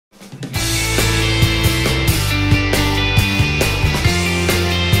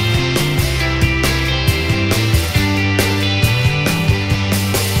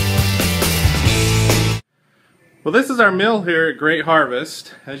Well, this is our mill here at Great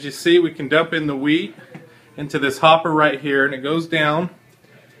Harvest. As you see, we can dump in the wheat into this hopper right here, and it goes down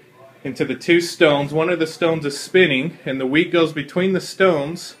into the two stones. One of the stones is spinning, and the wheat goes between the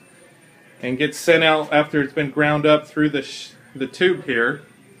stones and gets sent out after it's been ground up through the tube here.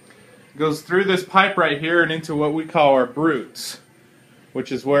 It goes through this pipe right here and into what we call our brutes,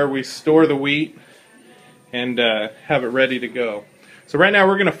 which is where we store the wheat and have it ready to go. So right now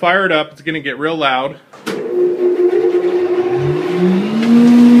we're going to fire it up. It's going to get real loud.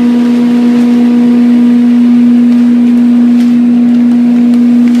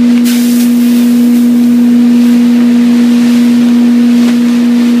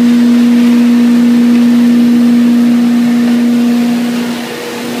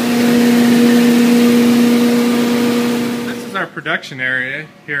 Production area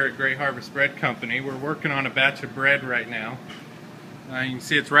here at Great Harvest Bread Company. We're working on a batch of bread right now. You can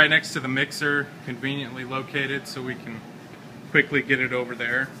see it's right next to the mixer, conveniently located so we can quickly get it over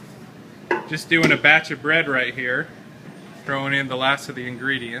there. Just doing a batch of bread right here, throwing in the last of the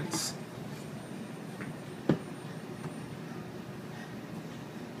ingredients.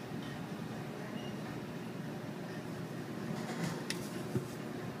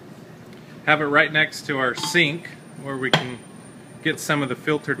 Have it right next to our sink where we can get some of the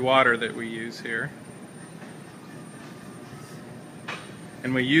filtered water that we use here.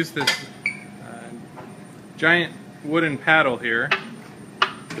 And we use this giant wooden paddle here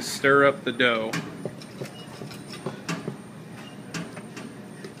to stir up the dough.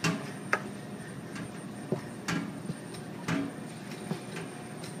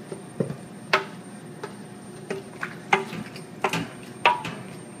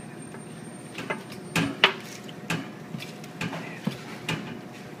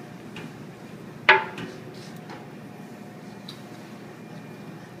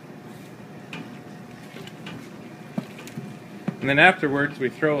 And then afterwards we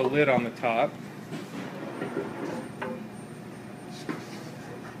throw a lid on the top.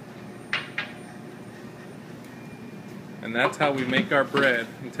 And that's how we make our bread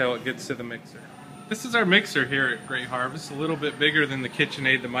until it gets to the mixer. This is our mixer here at Great Harvest, a little bit bigger than the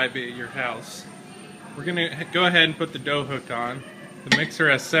KitchenAid that might be at your house. We're going to go ahead and put the dough hook on. The mixer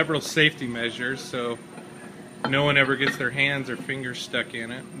has several safety measures so no one ever gets their hands or fingers stuck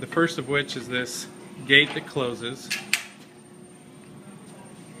in it. The first of which is this gate that closes.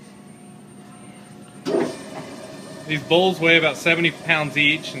 These bowls weigh about 70 pounds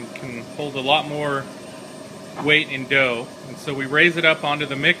each and can hold a lot more weight in dough. And so we raise it up onto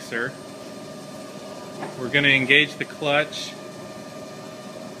the mixer. We're going to engage the clutch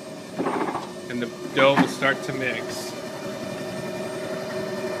and the dough will start to mix.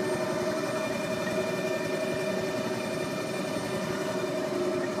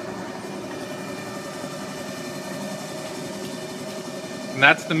 And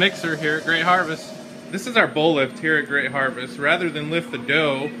that's the mixer here at Great Harvest. This is our bowl lift here at Great Harvest. Rather than lift the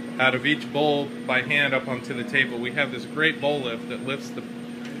dough out of each bowl by hand up onto the table, we have this great bowl lift that lifts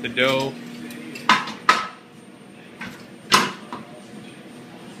the dough.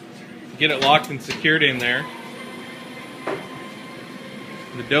 Get it locked and secured in there.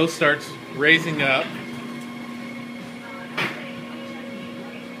 The dough starts raising up.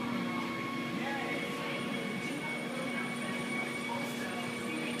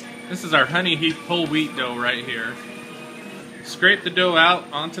 This is our Honey Heap whole wheat dough right here. Scrape the dough out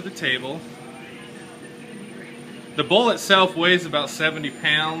onto the table. The bowl itself weighs about 70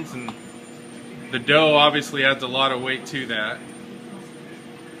 pounds and the dough obviously adds a lot of weight to that.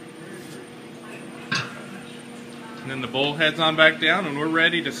 And then the bowl heads on back down and we're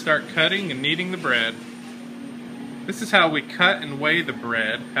ready to start cutting and kneading the bread. This is how we cut and weigh the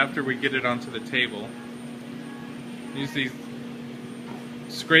bread after we get it onto the table. Use these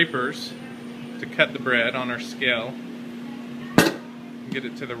scrapers to cut the bread on our scale and get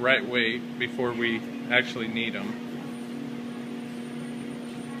it to the right weight before we actually knead them.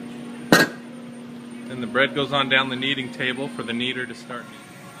 Then the bread goes on down the kneading table for the kneader to start kneading.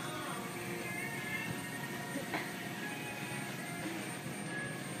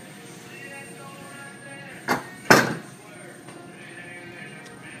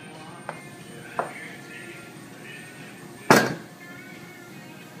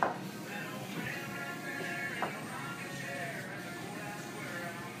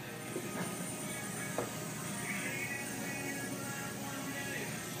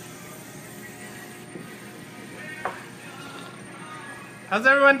 How's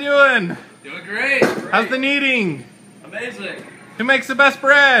everyone doing? Doing great. How's the kneading? Amazing. Who makes the best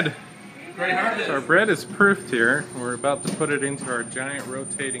bread? Great Harvest. So our bread is proofed here. We're about to put it into our giant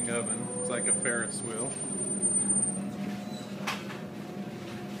rotating oven. It's like a Ferris wheel.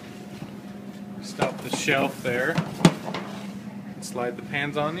 off the shelf there. Slide the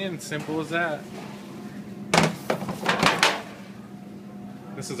pans on in, simple as that.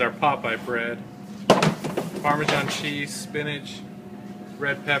 This is our Popeye bread. Parmesan cheese, spinach,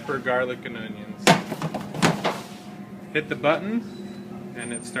 red pepper, garlic, and onions. Hit the button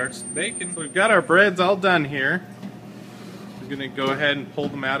and it starts baking. So we've got our breads all done here. We're going to go ahead and pull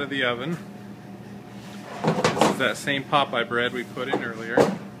them out of the oven. This is that same Popeye bread we put in earlier.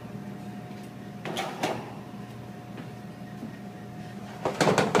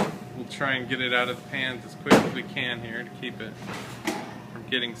 We'll try and get it out of the pans as quick as we can here to keep it from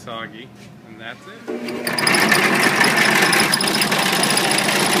getting soggy. And that's it.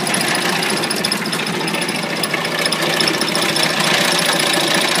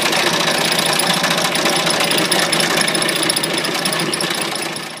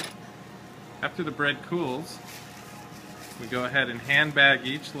 After the bread cools, we go ahead and hand bag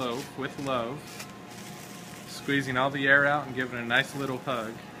each loaf with love, squeezing all the air out and giving it a nice little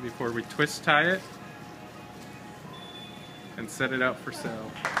hug before we twist tie it and set it out for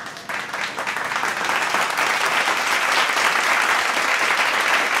sale.